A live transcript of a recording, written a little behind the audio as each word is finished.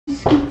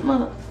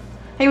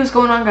Hey, what's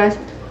going on, guys?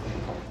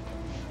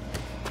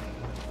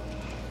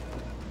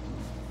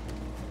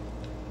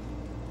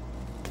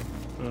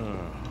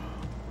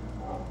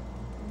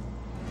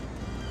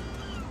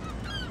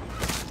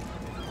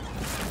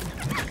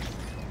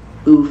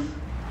 Oof.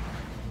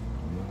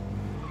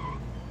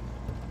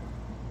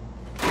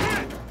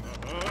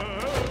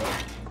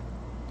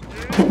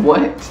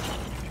 What?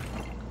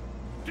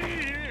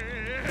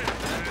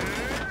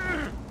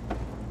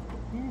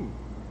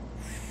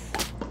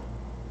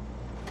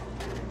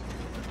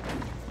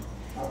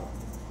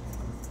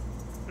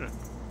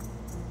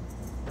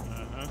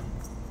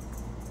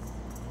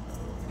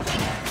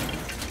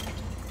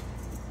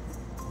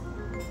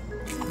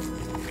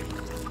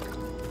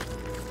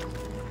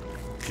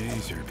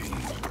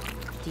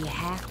 Do you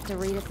have to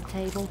read at the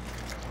table?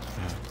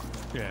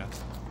 Yeah.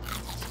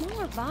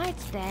 Smaller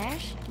bites,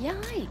 Dash.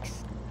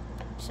 Yikes.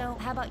 So,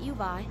 how about you,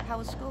 Vi? How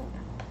was school?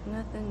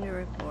 Nothing to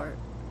report.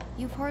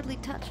 You've hardly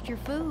touched your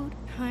food.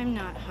 I'm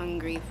not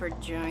hungry for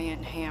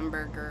giant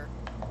hamburger.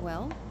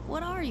 Well,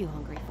 what are you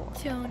hungry for?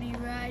 Tony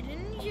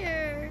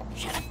Ridinger.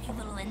 Shut up, you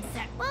little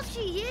insect. Well,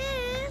 she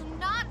is. Do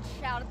not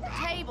shout at the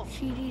table.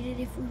 She'd eat it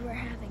if we were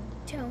having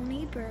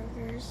Tony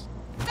burgers.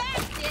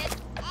 That's it.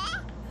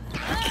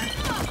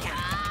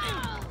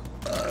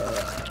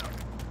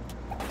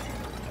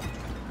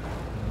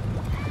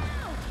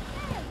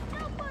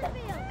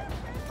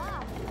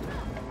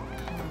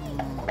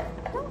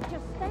 Don't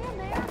just stand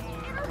there.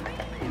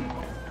 Intervene.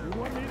 You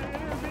want me to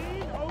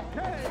intervene?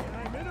 Okay,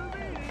 I'm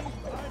intervening.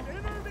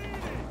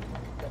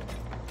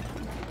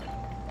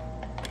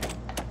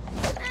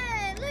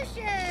 Hey, Lucius!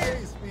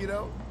 Hey,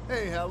 Speedo.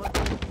 Hey, Helen.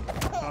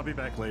 I'll be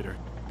back later.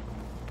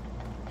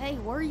 Hey,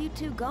 where are you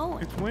two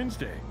going? It's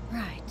Wednesday.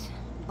 Right.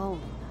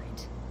 Bowling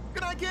night.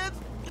 Good night, kids.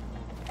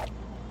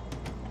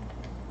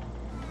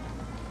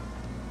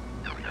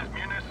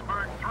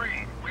 Municipal 3,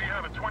 we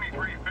have a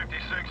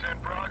 2356 in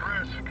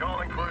progress,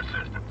 calling for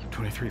assistance.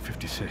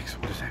 2356.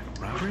 What is that?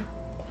 Robbery?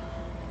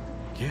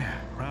 Yeah,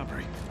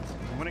 robbery.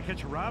 You want to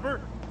catch a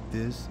robber?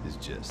 This is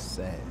just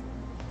sad.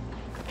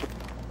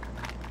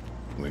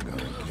 We're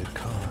gonna get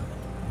caught.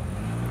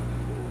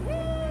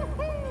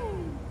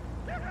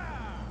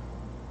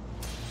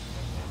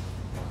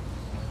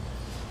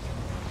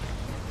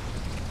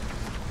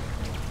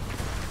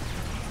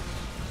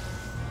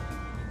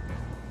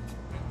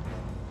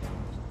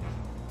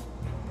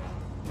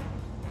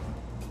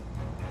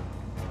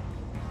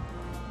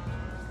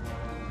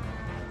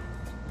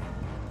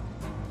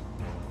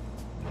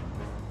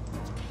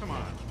 Come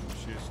on,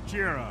 just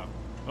cheer up.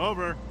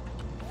 Over.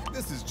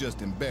 This is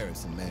just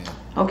embarrassing, man.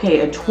 Okay,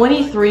 a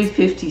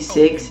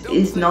 2356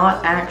 is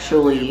not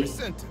actually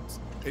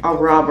a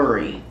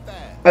robbery.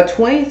 A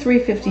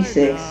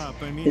 2356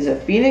 is a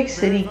Phoenix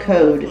City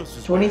Code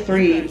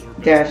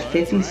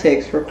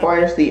 23-56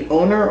 requires the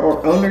owner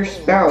or owner's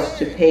spouse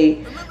to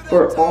pay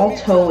for all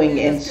towing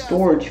and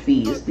storage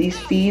fees. These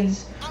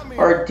fees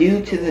are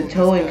due to the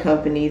towing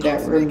company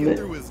that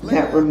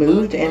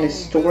removed and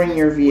is storing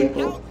your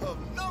vehicle.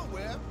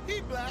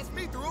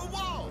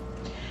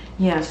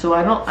 Yeah, so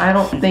I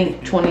don't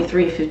think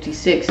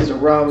 2356 is a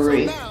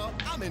robbery.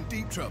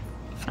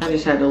 I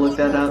just had to look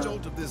that up.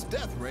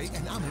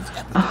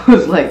 I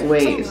was like,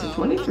 wait, is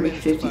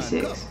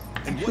 2356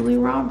 actually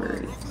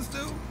robbery?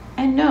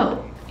 And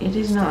no, it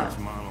is not.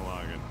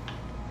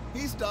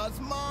 He starts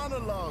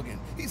monologuing.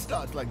 He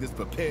starts like this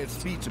prepared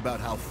speech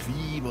about how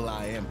feeble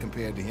I am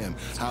compared to him,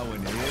 how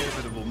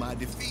inevitable my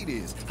defeat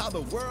is, how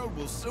the world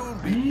will soon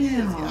be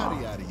his,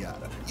 yada yada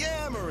yada.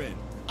 Yammering.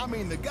 I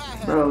mean, the guy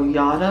had Bro,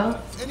 yada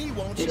and he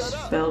won't is shut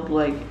up. spelled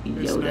like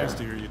It's nice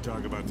to Yoda. hear you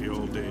talk about the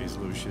old days,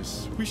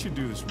 Lucius. We should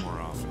do this more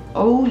often.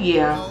 Oh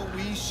yeah. No,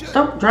 we should.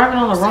 Stop driving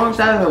on the wrong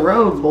side of the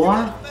road,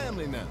 boy.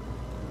 Family now.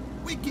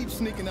 We keep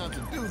sneaking out to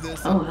do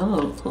this. Oh,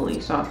 hello,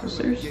 police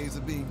officers.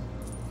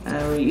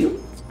 How are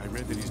you? I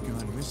read that he's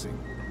gone missing.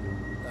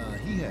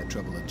 He had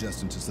trouble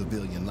adjusting to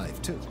civilian life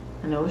too.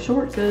 I know a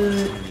shortcut.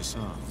 You saw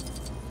him.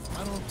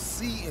 I don't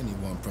see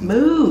anyone from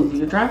Move!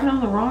 You're driving on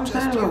the wrong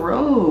side of the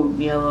road,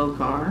 yellow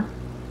car.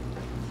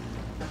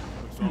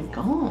 Oh my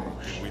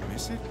gosh. Did we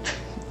miss it?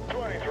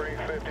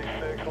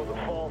 2356 with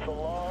a false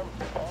alarm.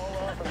 All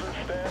officers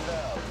stand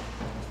down.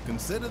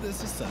 Consider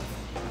this a sign.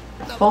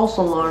 False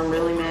alarm,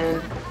 really,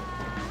 man.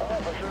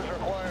 Officers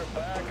require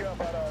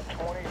backup at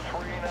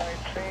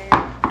 2319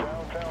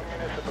 downtown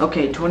Municipal.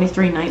 Okay,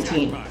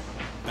 2319. Right.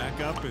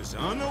 Backup is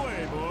on the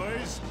way,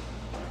 boys.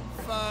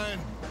 Fine.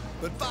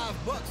 But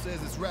 $5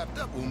 says it's wrapped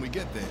up when we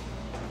get there.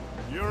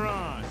 You're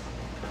on.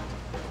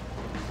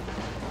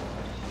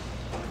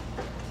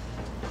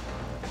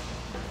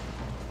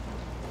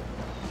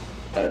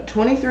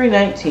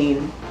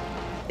 2319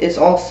 is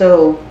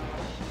also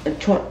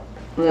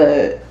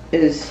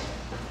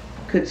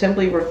could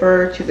simply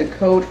refer to the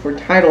code for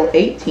Title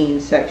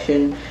 18,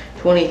 Section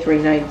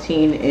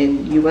 2319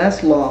 in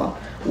U.S. law,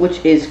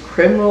 which is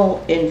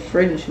criminal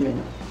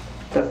infringement.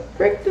 The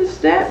frick does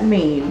that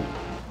mean?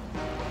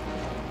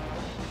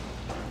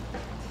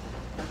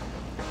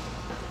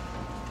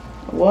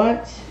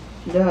 What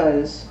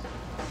does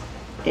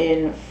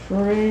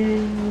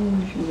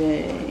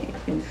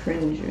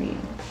Infringing.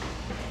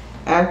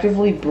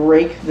 Actively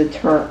break the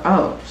term.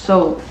 Oh,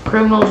 so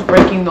criminals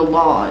breaking the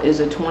law is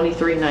a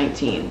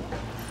 2319.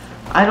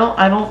 I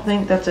don't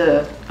think that's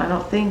a. I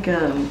don't think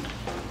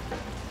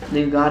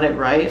they got it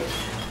right.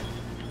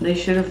 They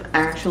should have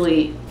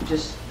actually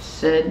just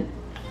said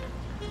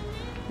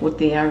what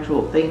the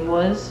actual thing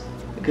was,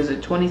 because a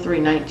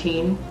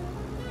 2319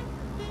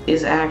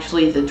 is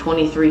actually the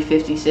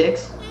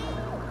 2356.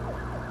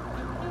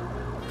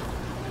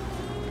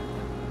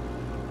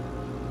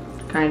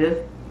 Kind of.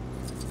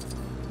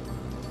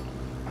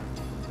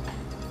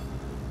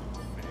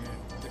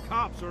 The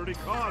cops already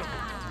caught him.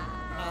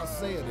 I'll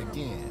say it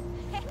again.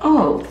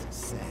 Oh,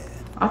 Sad.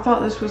 I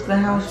thought this was the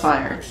house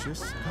fire.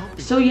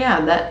 So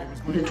yeah, that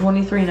the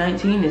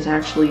 2319 is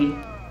actually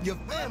Your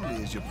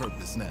family is your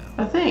purpose now.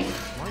 a thing.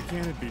 Why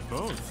can't it be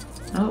both?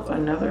 Oh,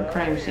 another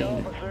crime scene.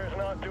 Officers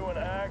not doing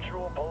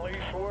actual police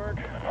work.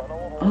 I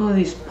don't Oh,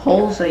 these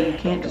poles that you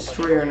can't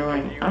destroy are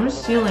annoying. I'm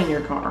stealing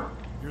your car.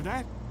 Hear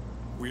that?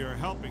 We are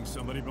helping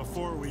somebody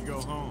before we go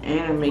home. And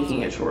I'm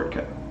making a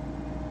shortcut.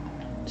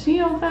 See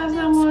how fast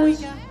that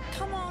was?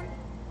 Come on.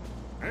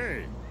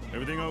 Hey,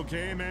 everything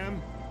okay,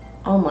 ma'am?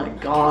 Oh my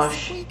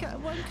gosh.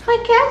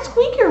 My cat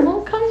Squeaker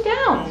won't come Don't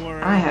down.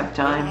 worry. I have We'll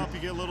time. help you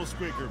get little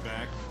Squeaker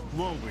back,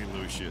 won't we,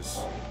 Lucius?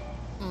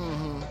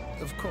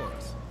 Of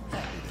course.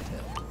 Happy to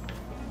help.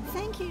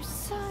 Thank you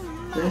so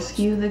much.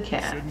 Rescue the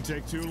cat. Shouldn't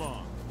take too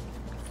long.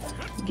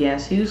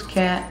 Guess who's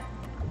cat?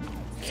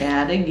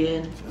 Cat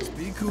again. Just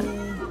be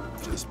cool.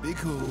 Just be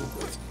cool.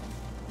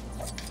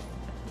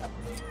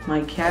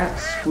 My cat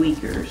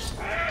Squeakers.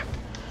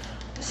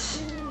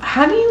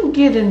 How do you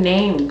get a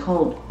name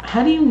called...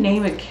 How do you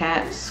name a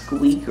cat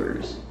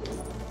Squeakers?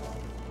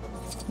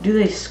 Do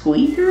they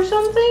squeak or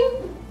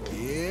something?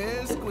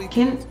 Yeah, squeak.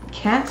 Can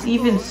cats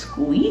even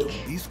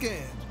squeak? Be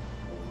scared.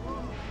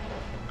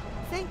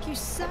 Thank you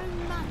so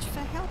much for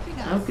helping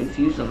us. I'm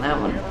confused on that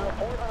one.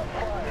 report on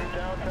fire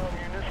downtown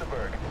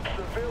Munisburg.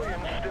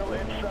 Civilians still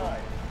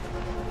inside.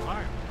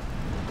 Fire.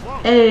 Whoa.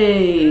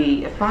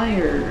 Hey, a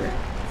fire.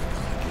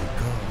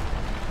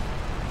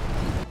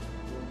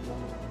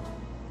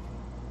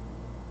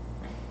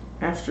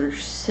 After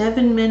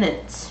 7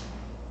 minutes.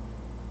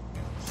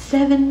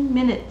 7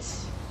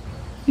 minutes.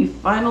 We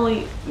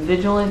finally,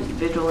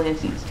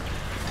 Vigilantes.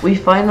 We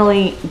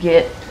finally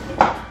get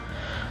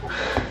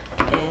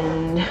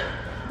in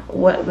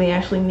what we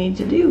actually need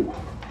to do.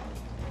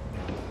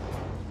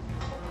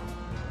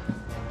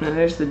 And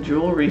there's the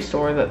jewelry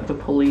store that the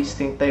police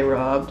think they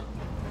robbed.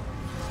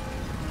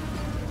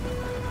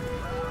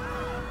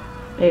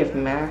 They have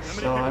masks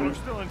How many on.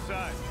 people are still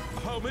inside?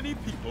 How many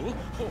people?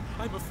 Oh,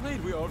 I'm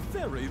afraid we are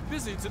very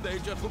busy today,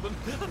 gentlemen.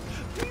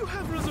 Do you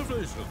have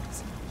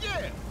reservations?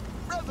 Yeah.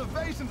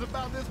 Reservations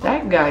about this.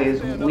 That guy is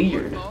Stand up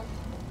weird. for long.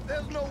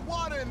 There's no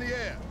water in the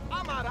air.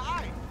 I'm out of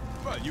ice.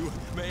 Well, you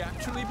may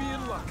actually be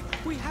in luck.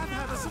 We have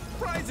had a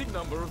surprising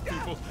number of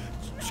people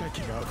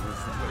checking out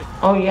recently.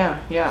 Oh yeah,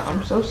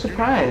 I'm so You need to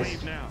surprised.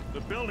 leave now.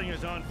 The building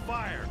is on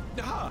fire.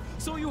 Ah,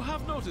 so you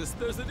have noticed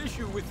there's an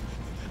issue with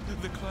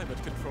the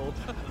climate control.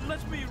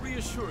 Let me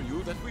reassure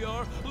you that we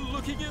are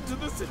looking into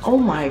the situation. Oh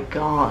my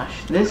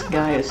gosh, this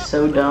guy is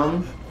so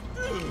dumb.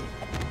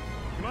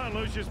 Come on,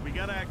 Lucius, we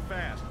gotta act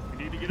fast.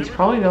 We need to get He's him.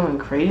 probably going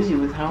crazy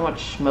with how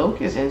much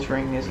smoke is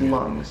entering his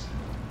lungs.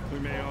 We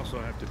may also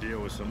have to deal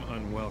with some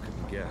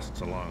unwelcome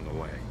guests along the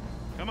way.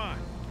 Come on,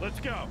 let's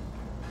go.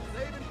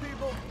 Saving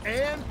people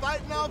and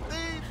fighting off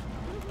thieves.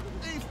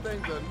 These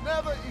things are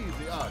never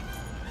easy, are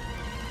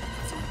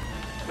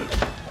they?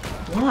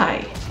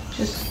 Why?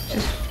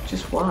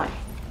 Just why?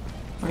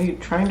 Are you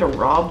trying to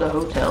rob the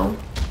hotel?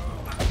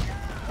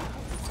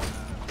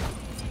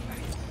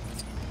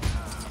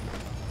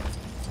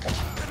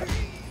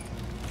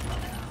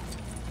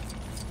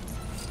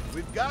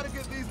 We've got to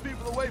get these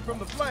people away from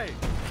the flame,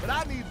 but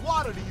I need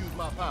water to use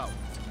my power.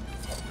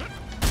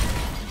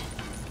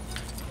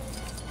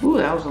 Ooh,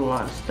 that was a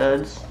lot of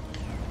studs.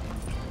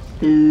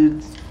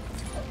 Studs.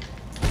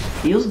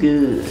 Feels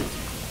good.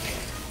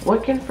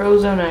 What can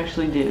Frozone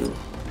actually do?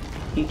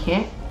 He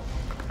can't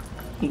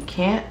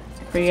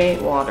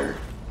create water.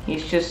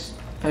 He's just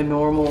a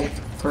normal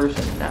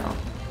person now.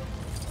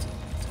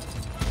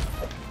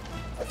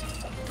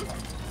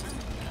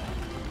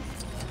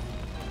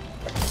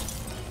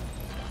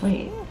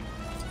 Wait.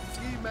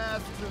 Ski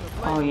masks in the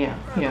flame. Oh yeah,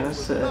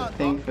 that's the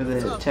thing for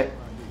the tech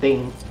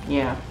thing.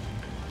 Yeah.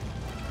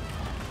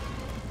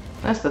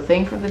 That's the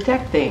thing for the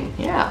tech thing.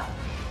 Yeah.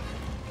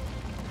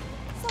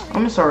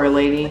 I'm sorry,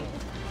 lady.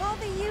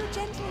 Bother you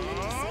gentlemen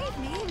to save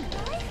me.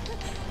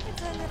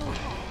 It's a little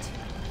hot.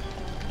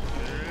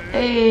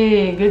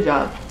 Hey, good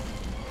job.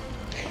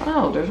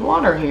 Oh, there's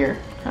water here.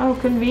 How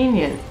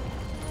convenient.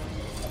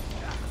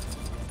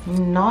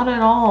 Not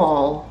at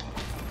all.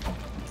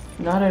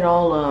 Not at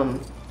all,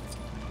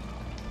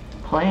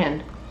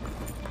 planned.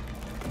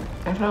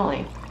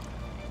 Definitely.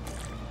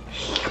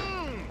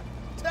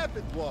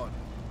 Tepid water,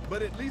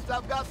 but at least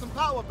I've got some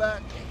power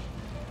back.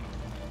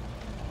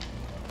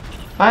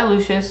 Bye,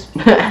 Lucius.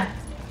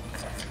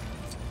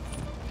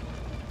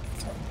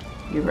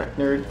 Get wrecked,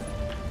 nerd.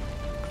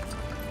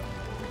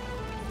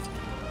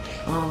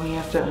 Oh, we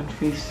have to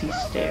unfreeze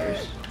these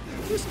stairs.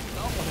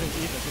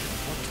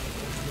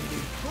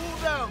 Cool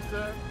down,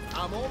 sir.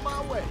 I'm on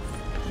my way.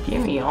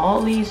 Give me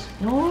all these.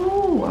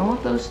 No, I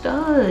want those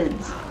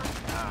studs.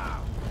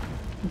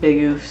 Big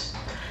oofs. Is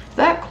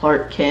that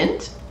Clark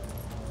Kent?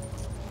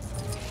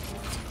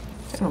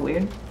 Kinda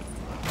weird.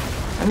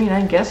 I mean,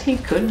 I guess he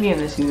could be in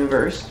this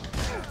universe.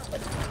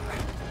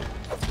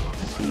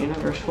 It's a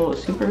universe full of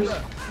supers.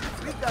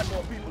 We've got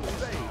more people to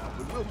save,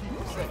 but we'll keep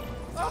you safe.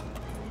 Oh,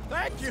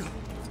 thank you.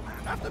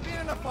 After being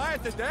in a fire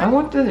today. I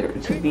want there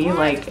to be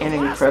like an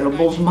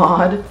Incredibles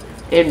mod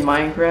in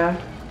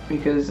Minecraft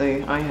because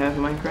I have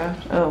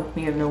Minecraft. Oh,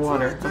 we have no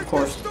water, of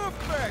course.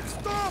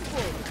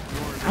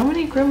 How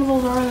many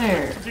criminals are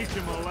there? Teach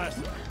him a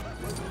lesson.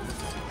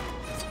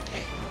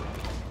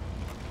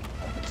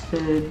 It's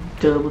the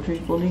double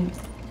triple D.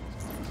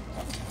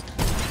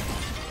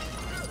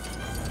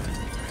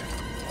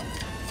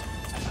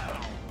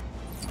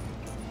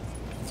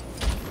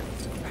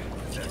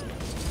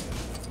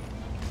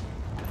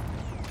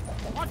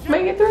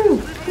 Make it through!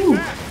 Ooh.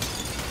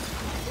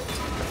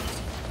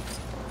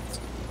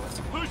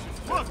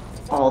 Lucius, look!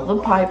 All the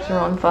pipes are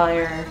on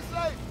fire.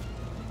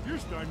 You're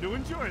starting to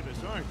enjoy this,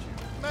 aren't you?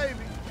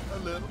 Maybe. A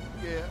little,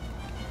 yeah.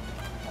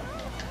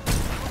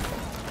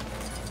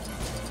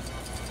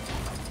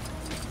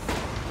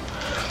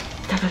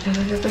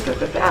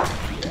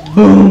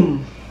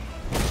 Boom!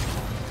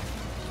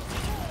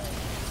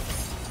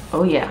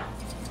 Oh yeah,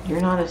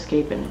 you're not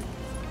escaping.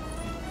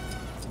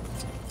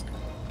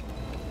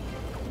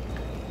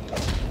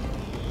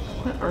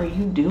 What are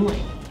you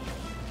doing?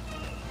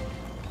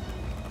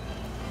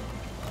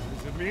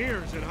 Is it me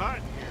or is it hot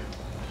in here?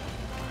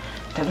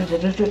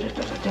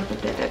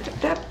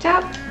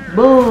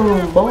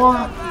 Boom, boy.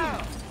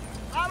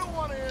 I don't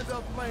want to end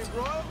up playing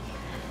broil.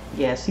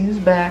 Yes, he's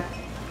back.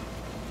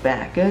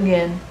 Back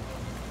again.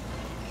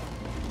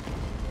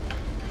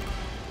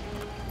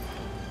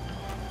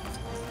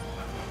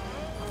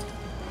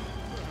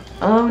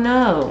 Oh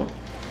no.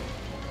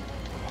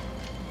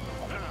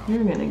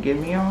 You're gonna give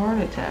me a heart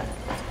attack.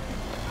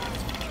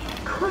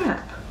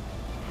 Crap.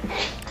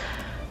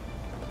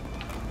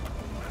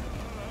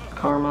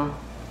 Karma.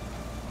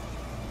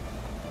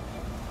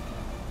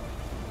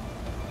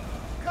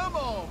 Come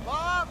on,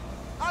 Bob.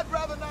 I'd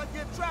rather not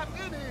get trapped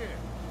in here.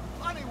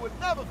 Honey would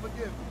never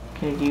forgive me.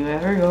 Can you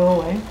ever go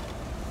away?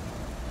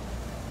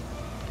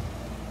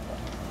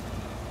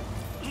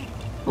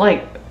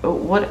 Like,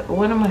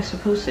 what am I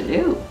supposed to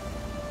do?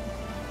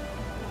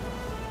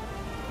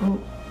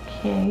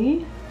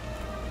 Okay.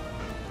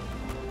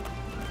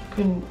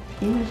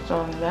 Confused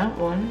on that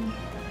one.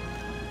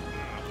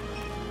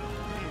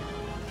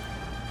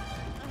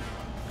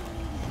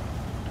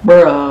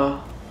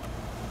 Bruh.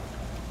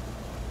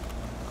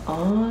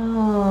 Oh.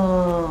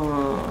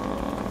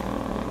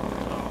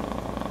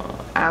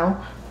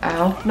 Ow.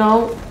 Ow.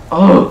 No.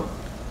 Oh.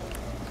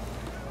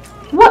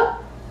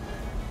 What?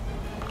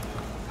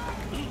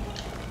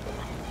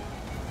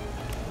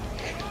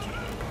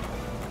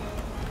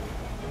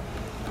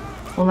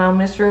 Well, now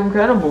Mr.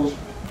 Incredible's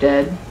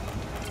dead.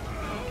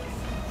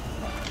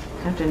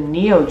 I have to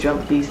Neo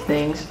jump these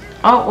things.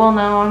 Oh, well,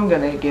 now I'm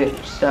gonna get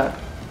stuck.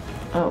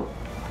 Oh,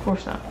 of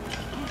course not.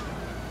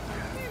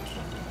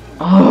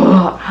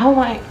 Oh, how am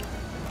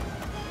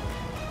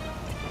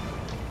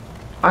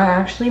I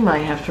actually might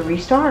have to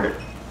restart it.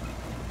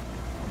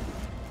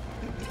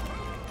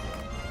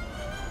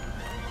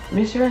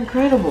 Mr.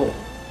 Incredible,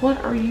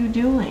 what are you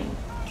doing?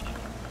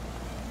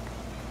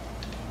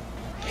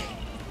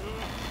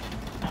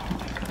 Oh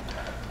my god.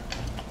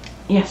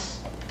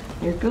 Yes,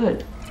 you're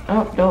good.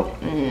 Oh, no.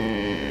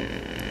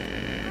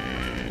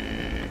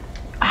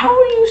 How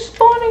are you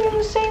spawning in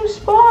the same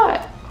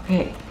spot?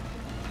 Okay.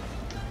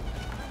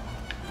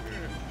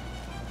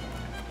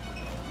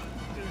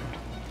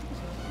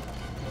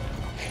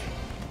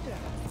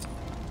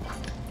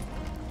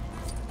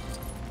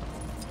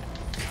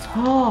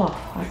 Oh,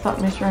 I thought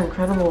Mr.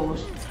 Incredible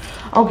was...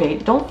 Okay,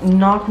 don't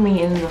knock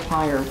me in the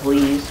fire,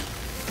 please.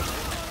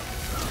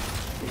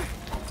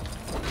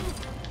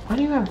 Why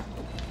do you have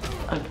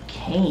a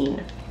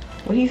cane?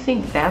 What do you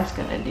think that's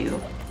gonna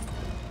do?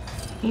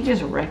 He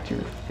just wrecked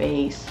your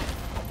face.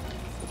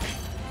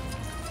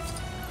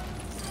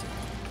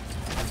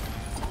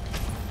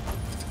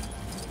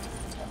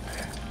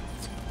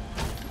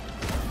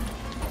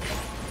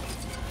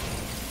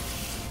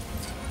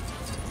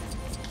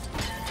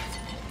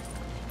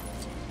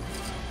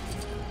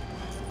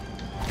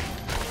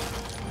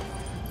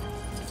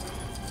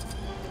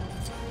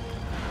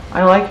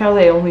 I like how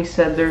they only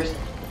said there's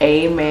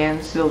a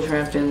man still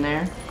trapped in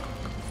there.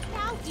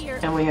 Now, dear,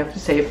 And we have to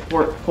save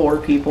four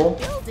people.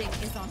 building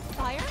is on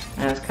fire.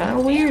 That's kind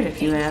of weird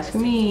if you ask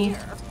me.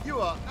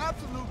 You are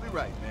absolutely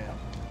right, man.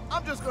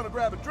 I'm just gonna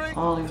grab a drink.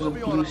 Oh, there's a We'll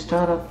be on blue our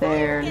stud way. up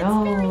there. It's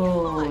No, very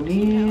fun,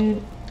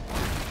 dude.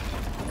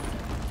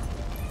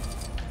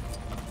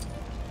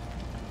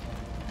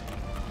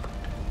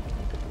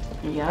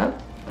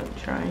 Yep, I'm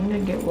trying to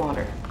get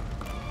water.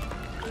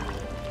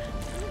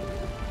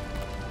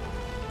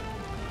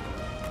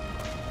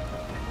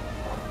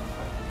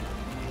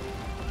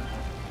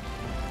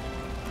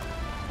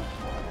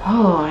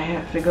 Oh, I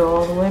have to go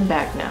all the way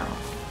back now.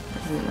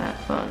 Isn't that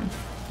fun?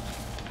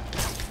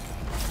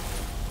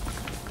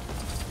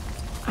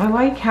 I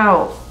like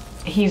how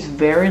he's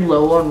very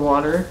low on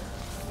water,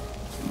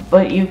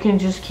 but you can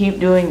just keep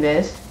doing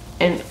this.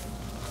 And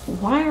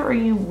why are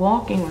you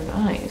walking with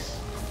ice?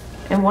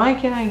 And why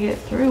can't I get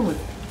through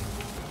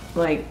with,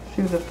 like,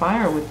 through the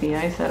fire with the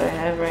ice that I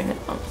have right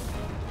now?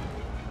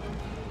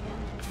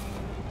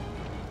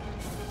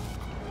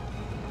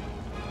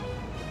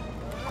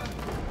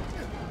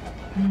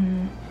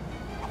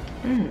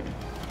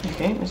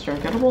 Okay, Mr.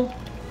 Incredible.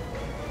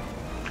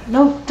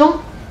 No,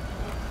 don't.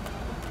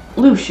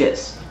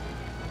 Lucius.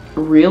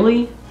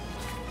 Really?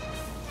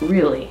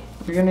 Really?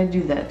 You're gonna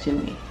do that to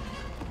me?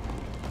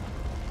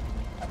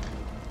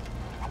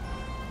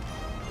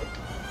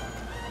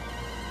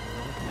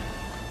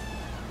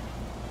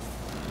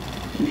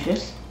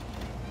 Lucius?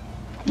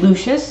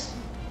 Lucius?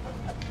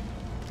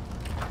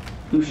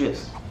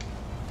 Lucius.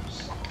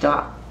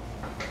 Stop.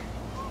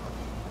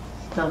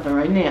 Stop it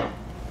right now.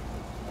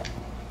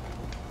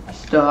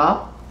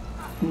 Stop.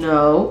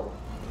 No.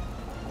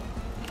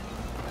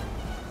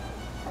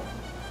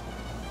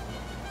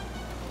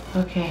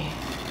 Okay.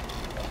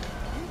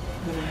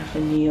 I'm gonna have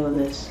to Neo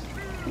this.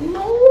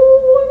 No,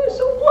 I was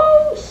so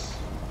close.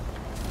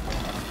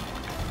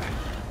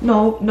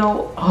 No,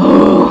 no.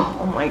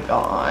 Oh my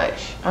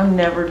gosh. I'm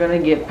never gonna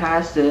get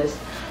past this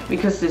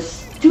because this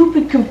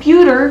stupid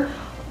computer.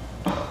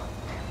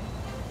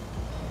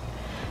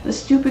 The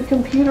stupid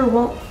computer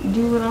won't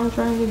do what I'm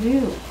trying to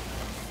do.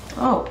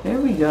 Oh, there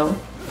we go.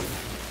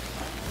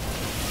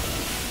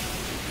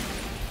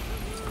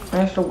 I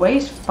have to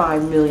waste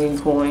 5 million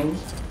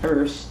coins,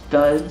 or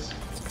studs,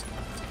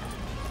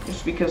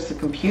 just because the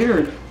computer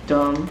is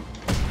dumb.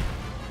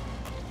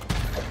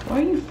 Why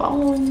are you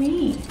following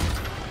me?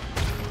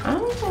 I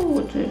don't know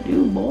what to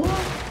do, boy.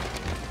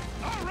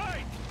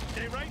 Alright,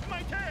 stay right in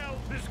my tail.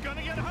 This is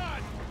gonna get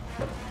hot.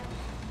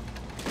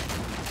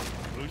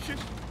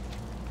 Lucius?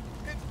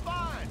 It's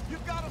fine.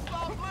 You've got a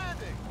soft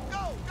landing.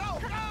 Go, go,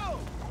 go!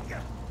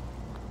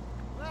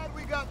 Glad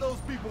we got those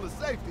people to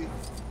safety,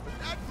 but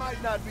that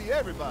might not be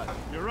everybody.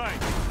 You're right.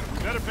 We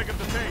better pick up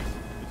the pace.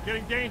 It's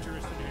getting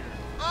dangerous in here.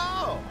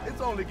 Oh,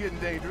 it's only getting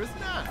dangerous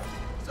now.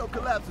 So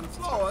collapsing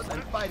floors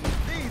and fighting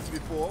thieves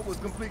before was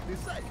completely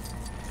safe.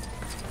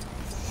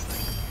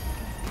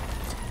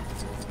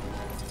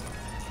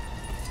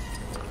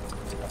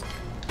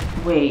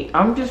 Wait,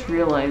 I'm just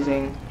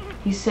realizing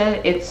he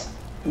said it's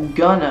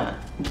gonna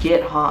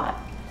get hot.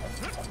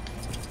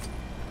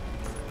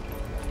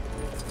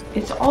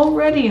 It's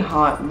already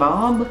hot,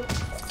 Bob.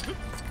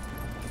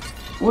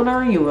 What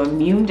are you,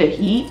 immune to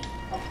heat?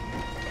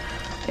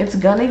 It's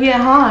gonna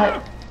get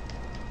hot.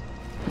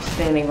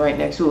 Standing right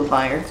next to a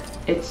fire.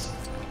 It's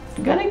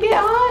gonna get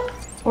hot?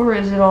 Or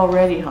is it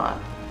already hot?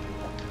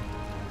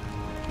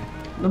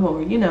 The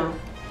more you know.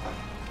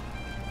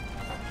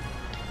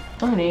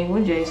 Honey,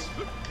 with Jace.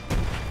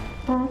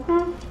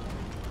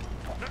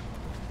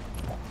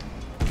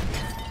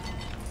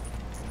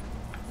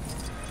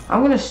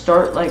 I'm gonna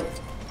start like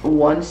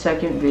 1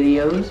 second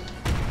videos.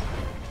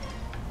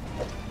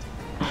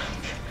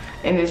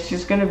 And it's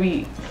just gonna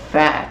be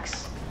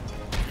facts.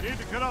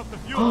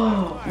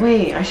 Oh,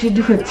 wait, I should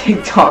do a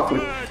TikTok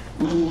with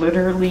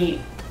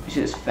literally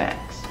just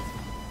facts.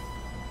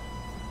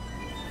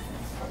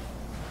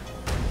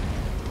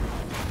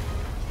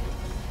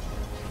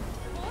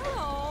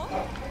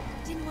 Oh,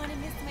 didn't want to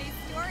miss my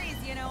stories,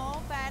 you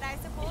know, but I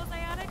suppose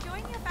I ought to join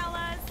you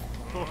fellas.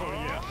 Oh,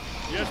 yeah.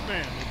 Yes,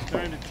 ma'am. It's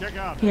time to check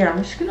out. Here, I'm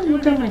just gonna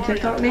look up my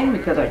TikTok name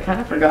because I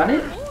kind of forgot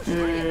it.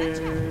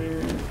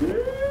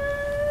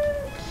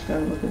 Just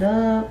gonna look it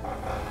up.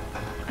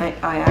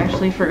 I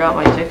actually forgot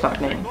my TikTok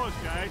name.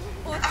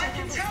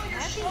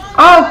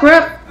 Oh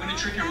crap! I'm gonna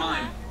trick your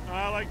mind.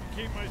 I like to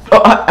keep myself.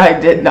 Oh, I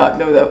did not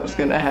know that was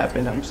gonna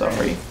happen. I'm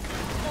sorry.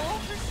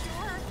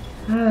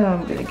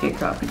 I'm gonna get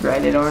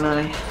copyrighted, aren't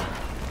I?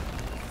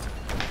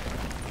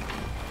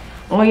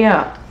 Oh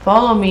yeah,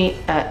 follow me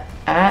at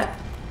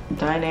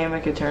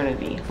Dynamic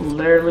Eternity.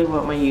 Literally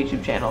what my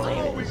YouTube channel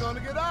name is.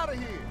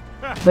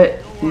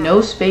 But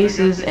no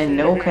spaces and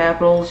no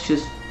capitals.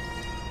 Just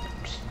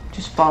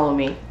follow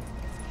me.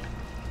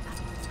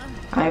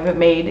 I haven't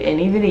made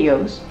any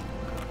videos,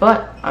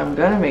 but I'm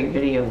gonna make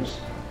videos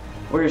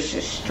where it's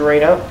just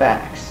straight up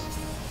facts.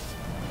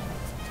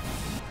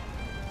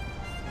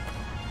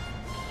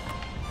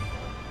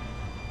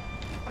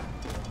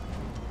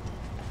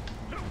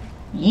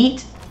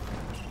 Yeet.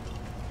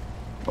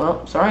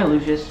 Well, sorry,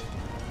 Lucius.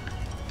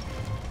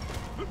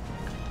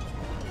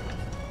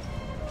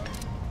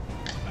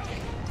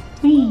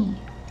 Whee.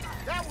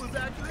 That was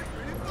actually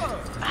pretty fun.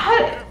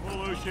 Careful,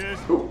 Lucius.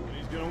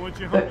 He's gonna want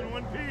you hooked in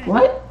one piece.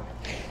 What?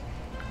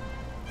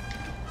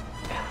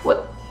 What?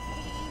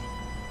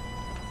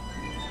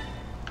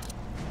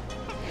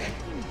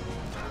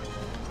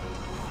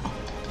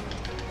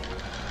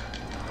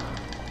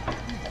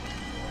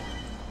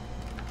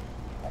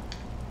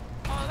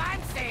 All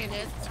I'm saying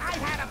is, I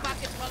had a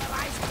bucket full of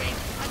ice cream,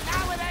 and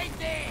now it ain't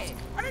there.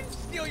 I didn't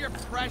steal your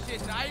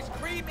precious ice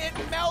cream. It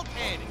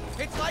melted.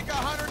 It's like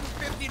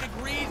 150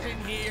 degrees in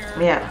here.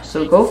 Yeah,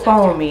 so go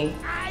follow me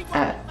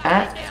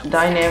at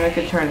Dynamic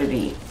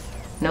Eternity.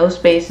 No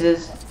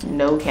spaces,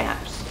 no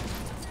caps.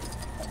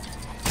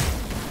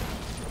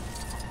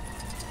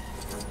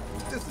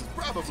 This is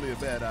probably a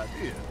bad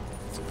idea.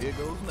 So here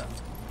goes nothing.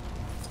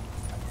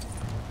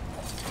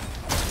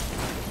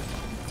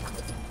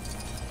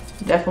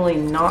 Definitely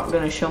not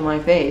gonna show my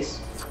face.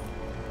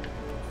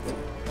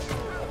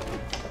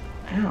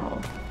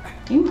 Ow.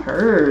 You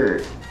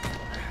hurt.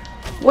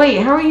 Wait,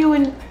 how are you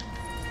in...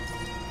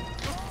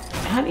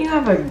 How do you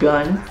have a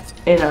gun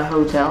in a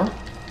hotel?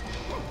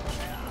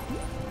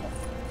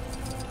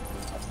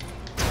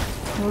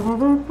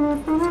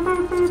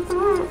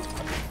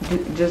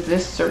 Does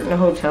this certain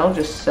hotel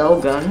just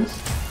sell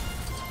guns?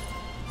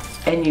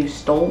 And you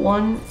stole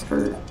one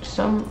for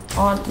some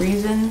odd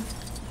reason?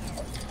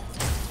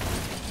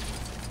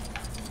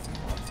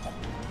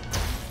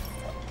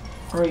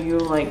 Are you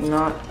like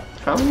not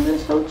from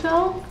this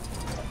hotel?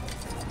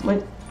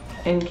 What,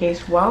 in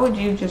case, why would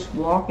you just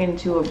walk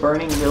into a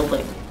burning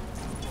building?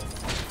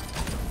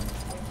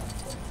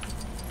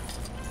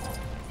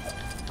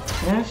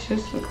 That's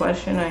just the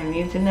question I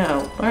need to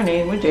know.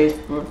 Learning with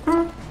Jason.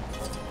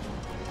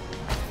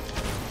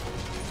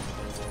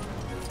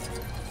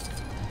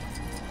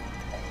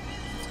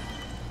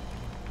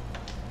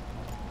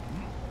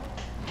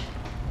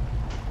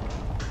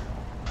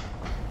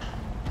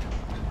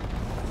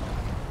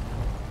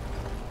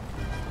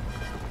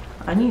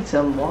 I need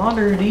some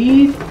water,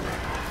 dude.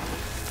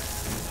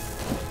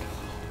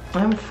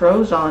 I'm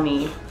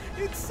frozen-y.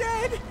 It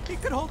said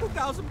it could hold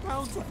 1,000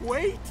 pounds of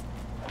weight.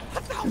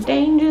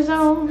 Danger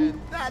zone.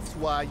 And that's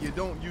why you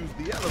don't use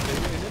the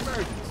elevator in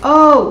emergency.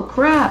 Oh,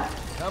 crap.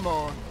 Come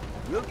on.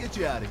 We'll get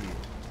you out of here.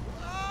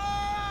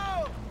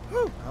 Oh!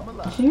 Whew, I'm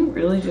alive. Did you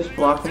really just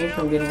block me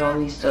from getting all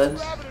these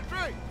studs?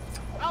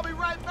 I'll be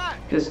right back.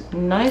 Because,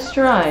 nice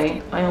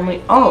try. I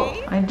only...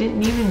 Oh, I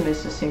didn't even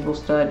miss a single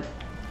stud.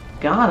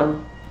 Got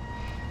him.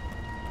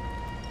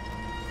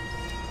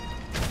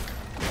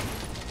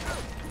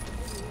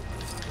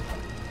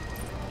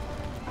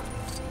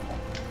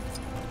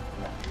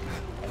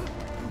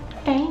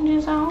 Danger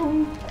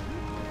zone.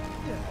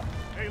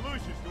 Hey,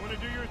 Lucius, you want to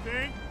do your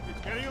thing? It's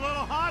getting a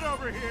little hot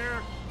over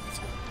here.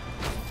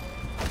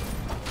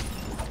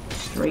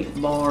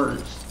 Straight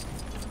bars.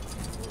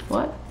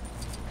 What?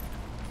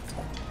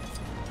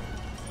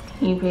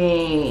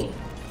 Yippee.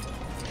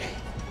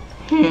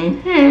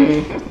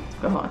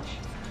 Gosh.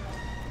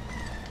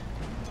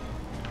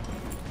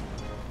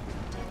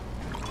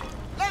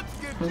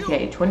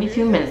 Okay,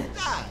 22 minutes.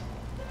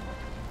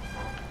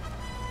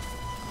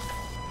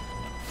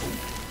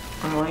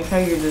 I like how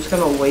you're just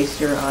gonna waste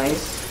your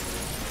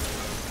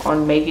ice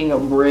on making a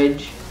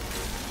bridge.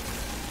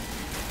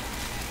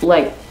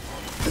 Like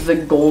the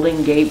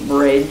Golden Gate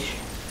Bridge.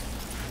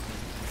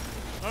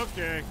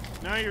 Okay,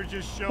 now you're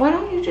just showing. Why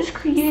don't you just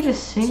create a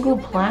single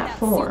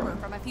platform?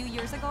 From a few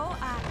years ago,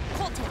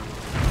 Cold Town.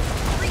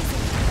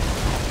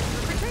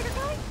 Refrigerator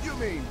guy? You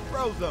mean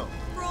Frozone?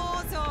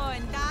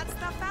 Frozone, that's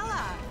the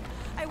fella.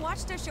 I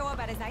watched a show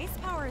about his ice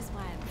powers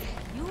once.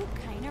 You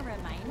kind of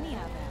remind me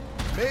of him.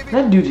 Maybe.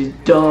 That dude is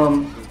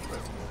dumb.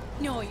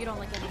 No, you don't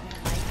look anything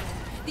like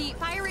him. The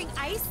firing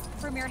ice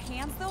from your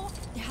hands, though,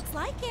 that's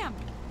like him.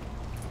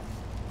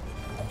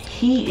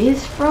 He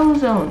is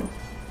Frozone.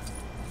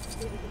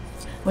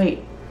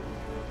 Wait.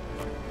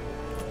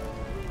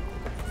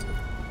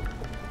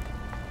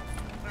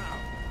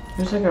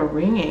 There's like a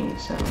ringing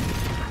sound.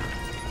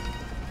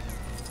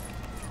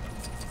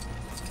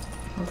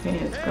 Okay,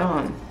 it's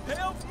gone.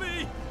 Help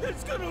me!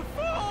 It's gonna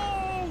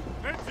fall!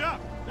 Heads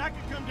up! That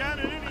could come down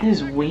at any. That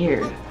is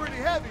weird. Looks pretty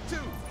heavy too.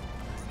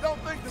 Don't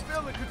think the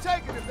building could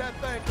take it if that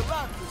thing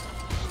collapses.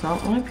 It's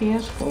not my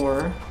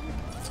PS4.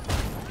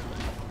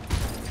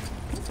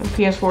 The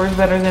PS4 is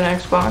better than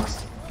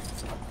Xbox.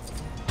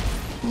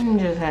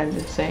 Just had to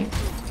say.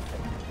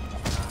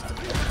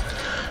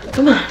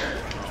 Come on.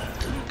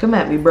 Come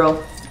at me,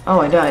 bro. Oh,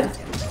 I died.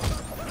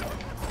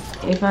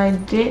 If I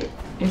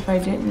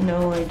didn't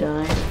know I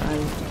died, I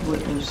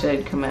wouldn't have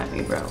said come at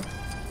me, bro.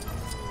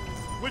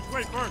 Which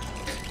way first?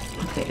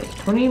 Okay, it's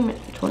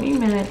 24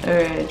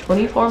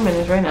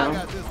 minutes right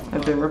now.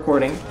 I've been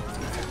recording.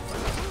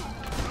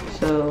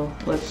 So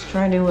let's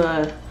try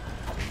to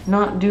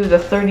not do the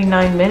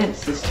 39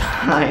 minutes this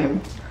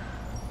time.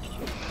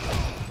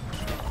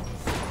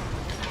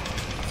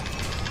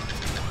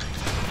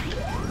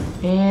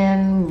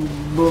 And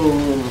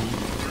boom.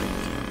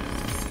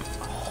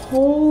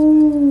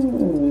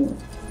 Oh,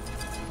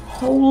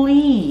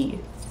 holy.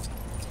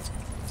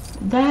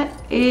 That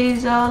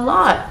is a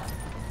lot.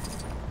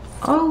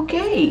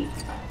 Okay.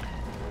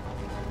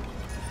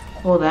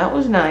 Well, that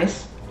was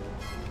nice.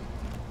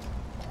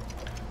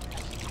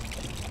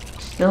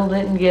 Still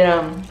didn't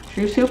get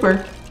True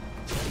Super.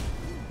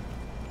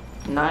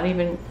 Not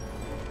even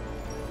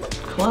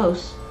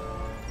close.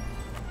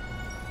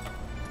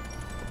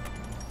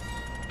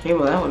 Okay,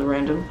 well that was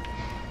random.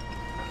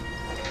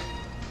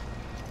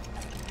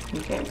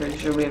 Okay, I'm pretty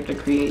sure we have to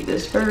create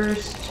this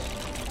first.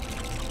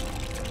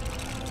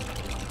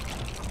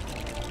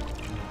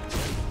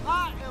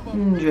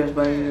 Just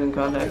by using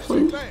contacts,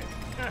 please.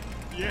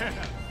 Yeah,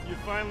 you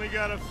finally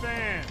got a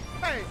fan.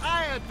 Hey,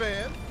 I had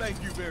fans,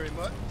 thank you very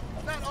much.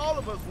 Not all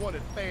of us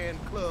wanted fan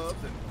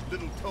clubs and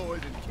little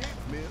toys and kids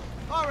meals.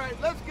 All right,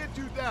 let's get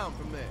you down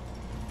from there.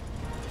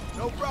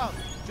 No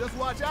problem. Just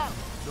watch out.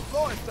 The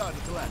floor is starting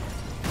to collapse.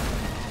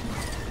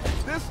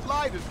 This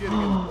slide is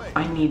getting in the way.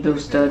 I need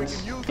those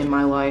studs in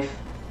my life.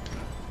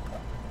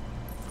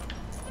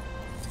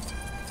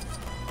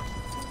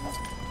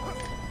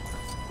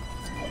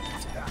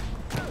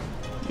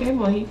 Okay,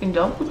 well he can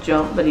double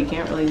jump, but he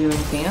can't really do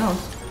anything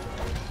else.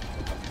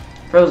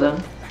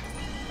 Frozen.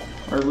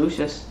 Or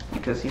Lucius,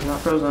 because he's not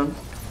frozen.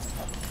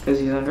 Because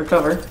he's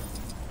undercover.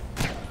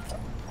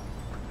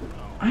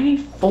 I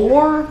need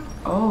 4?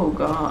 Oh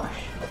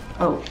gosh.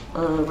 Oh,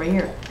 right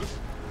here.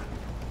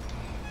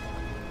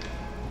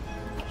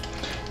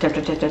 Tap,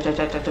 tap, tap, tap, tap,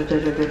 tap, tap, tap,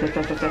 tap, tap,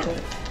 tap, tap,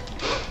 tap.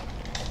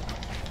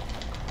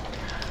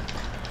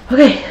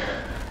 Okay.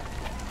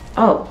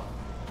 Oh.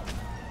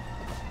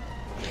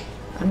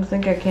 I don't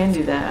think I can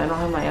do that. I don't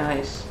have my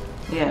eyes.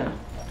 Yeah.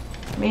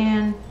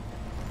 Man.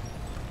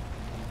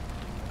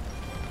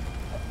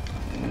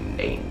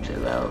 Danger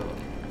zone.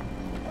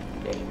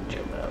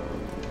 Danger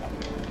zone.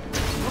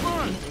 Come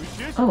on,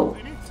 Lucius. Oh.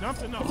 We need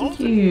something to Thank hold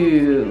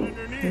you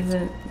for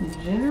the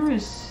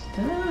generous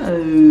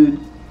stud.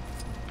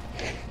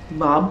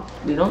 Bob,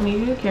 we don't need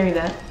you to carry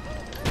that.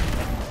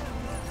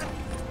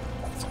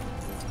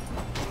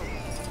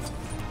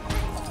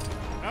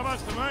 How about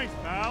some ice,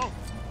 pal?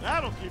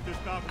 That'll keep this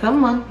stuff.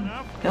 Come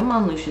on. Come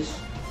on, Lucius.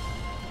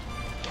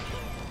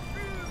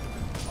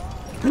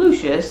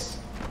 Lucius?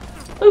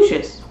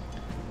 Lucius!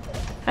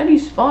 How do you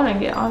spawn and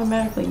get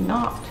automatically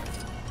knocked?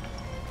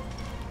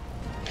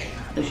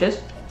 Lucius?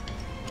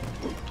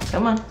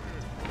 Come on.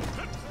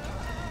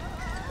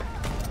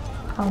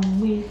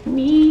 Come with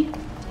me.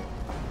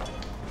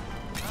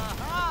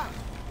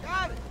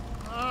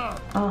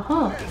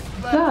 Uh-huh.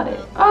 Got it.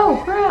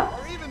 Oh, crap.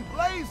 Or even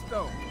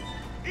Blaze-Stone.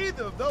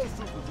 Either of those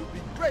supers would be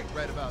great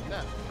right about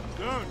now.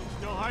 Dude,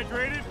 still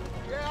hydrated?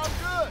 Yeah, I'm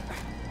good.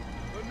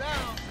 But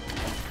now...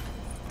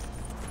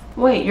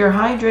 Wait, you're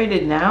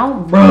hydrated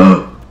now?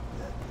 Bruh.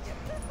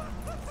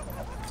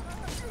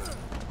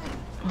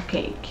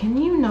 Okay, can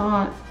you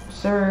not,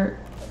 sir?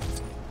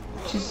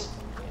 Just,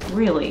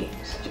 really,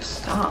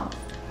 just stop.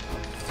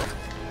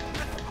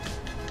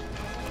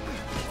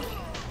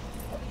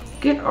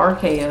 Get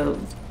RKO'd.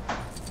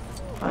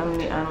 I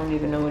don't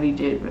even know what he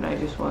did, but I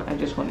just wanted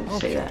to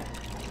say that.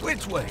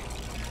 Which way?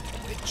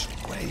 Which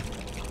way?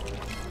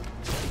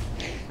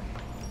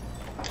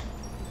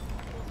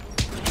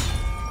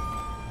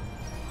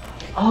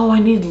 Oh, I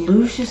need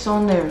Lucius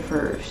on there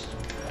first.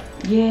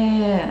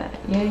 Yeah.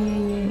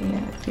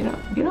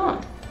 Get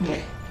on.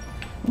 Yeah.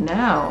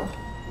 Now.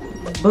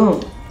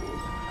 Boom.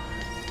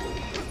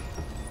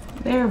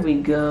 There we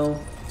go.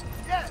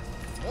 Yes.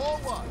 More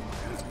one.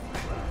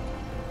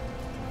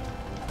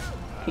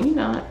 Can you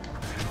not?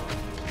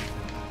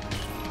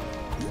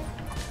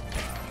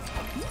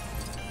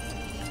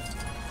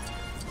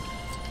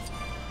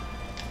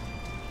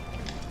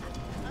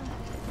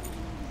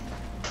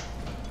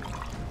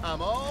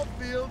 I'm all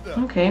filled up.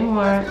 Okay,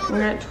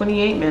 we're at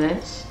 28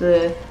 minutes.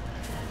 The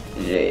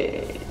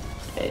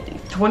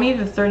 20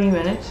 to 30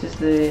 minutes is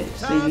the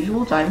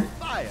usual time.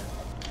 Fire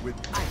with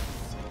ice.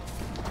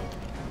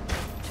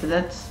 So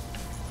that's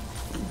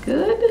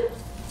good.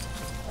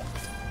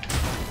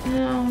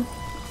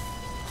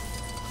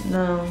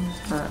 No,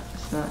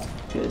 it's not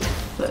good,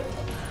 but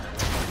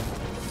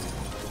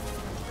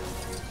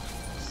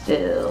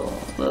still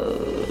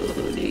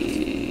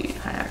loading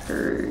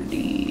hacker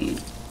D.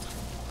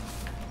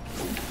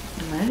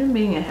 Imagine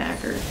being a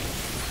hacker.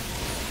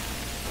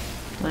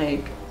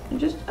 Like,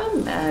 just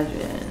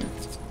imagine.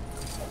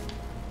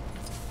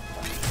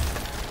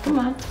 Come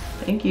on,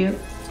 thank you.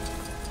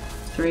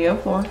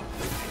 304.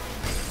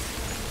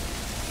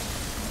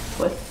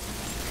 What?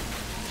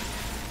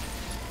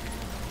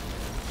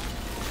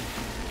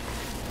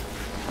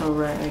 Oh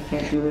right, I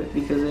can't do it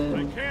because of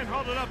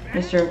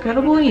Mr.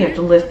 Incredible. You have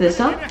to lift this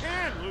up.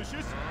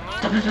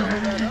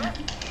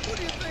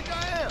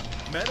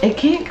 It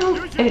can't go.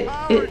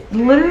 It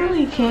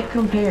literally can't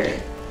compare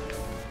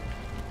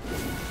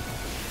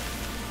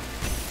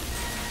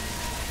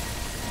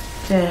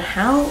to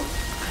how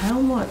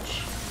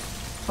much.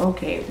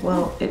 Okay,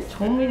 well, it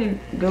told me to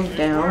go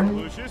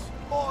down,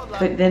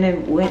 but then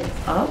it went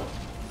up,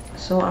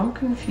 so I'm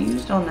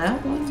confused on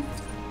that one.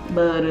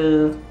 But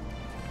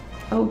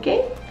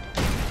okay.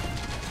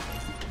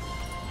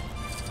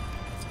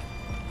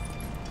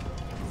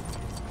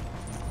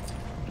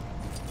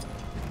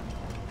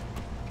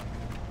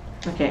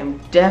 Okay, I'm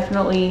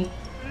definitely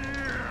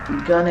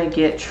gonna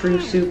get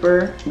True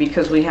Super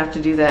because we have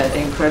to do that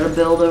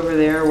Incredibuild over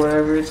there,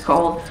 whatever it's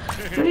called.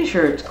 Pretty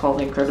sure it's called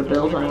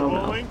Incredibuild, I don't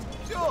know.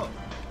 Sure,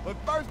 but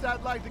first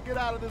I'd like to get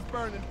out of this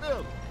burning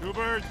building. 2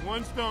 birds,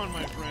 1 stone,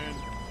 my friend.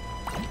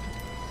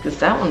 Because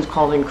that one's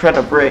called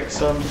Incredibrick,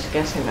 so I'm just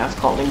guessing that's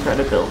called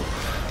Incredibuild.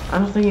 I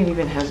don't think it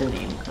even has a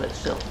name, but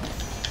still.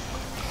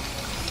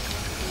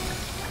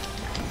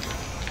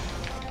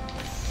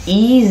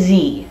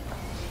 Easy.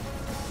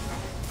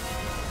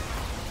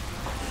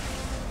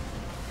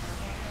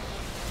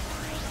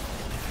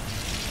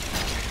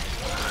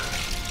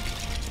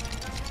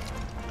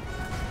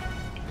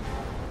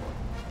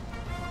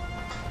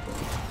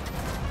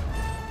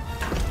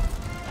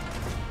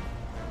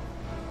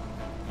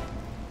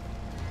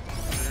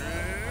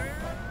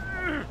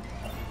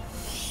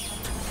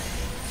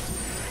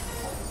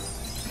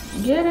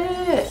 Get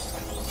it!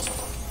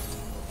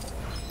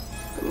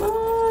 Come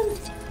on!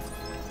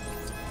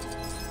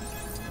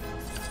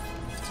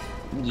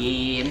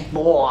 Yeah,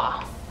 boy!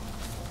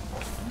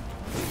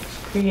 Let's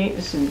create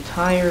this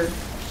entire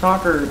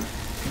soccer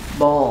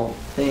ball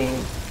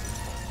thing.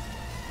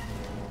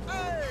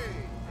 Hey,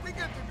 we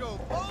get to go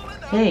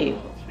bowling. Hey!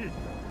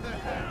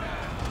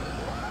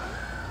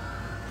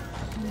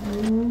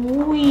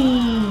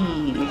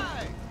 Wee!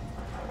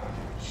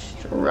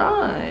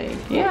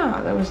 Strike!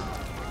 Yeah, that was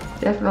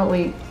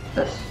definitely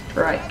a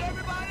strike.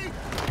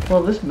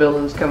 Well, this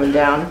building's coming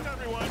down.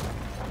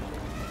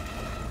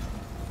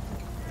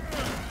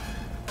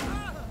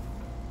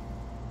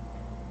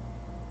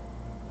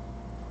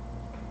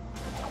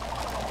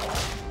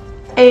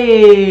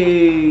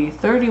 Hey,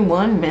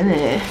 31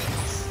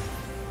 minutes.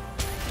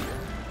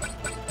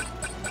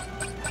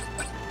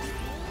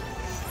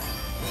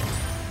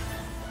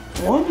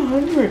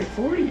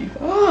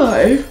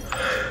 $145.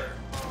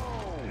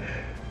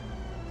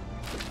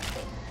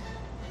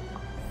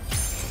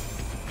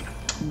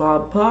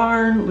 Bob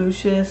Parr,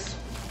 Lucius.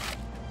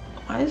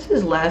 Why is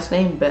his last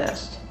name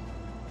Best?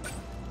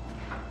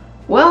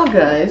 Well,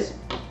 guys,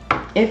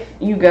 if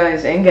you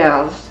guys and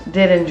gals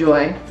did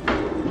enjoy,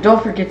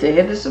 don't forget to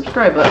hit the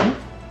subscribe button,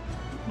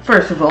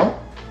 first of all.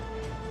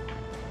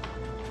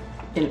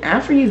 And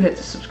after you hit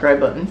the subscribe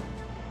button,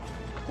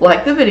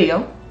 like the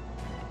video.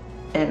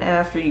 And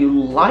after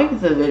you like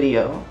the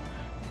video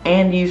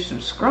and you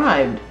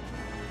subscribed,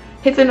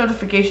 hit the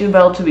notification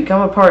bell to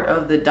become a part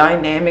of the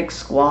Dynamic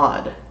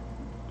Squad.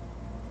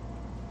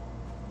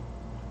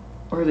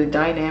 Or the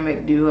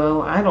Dynamic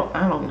Duo. I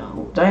don't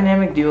know.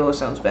 Dynamic Duo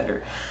sounds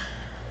better.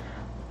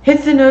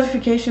 Hit the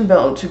notification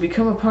bell to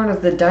become a part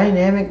of the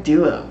Dynamic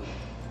Duo.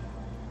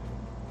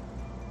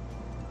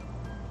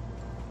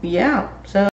 Yeah, so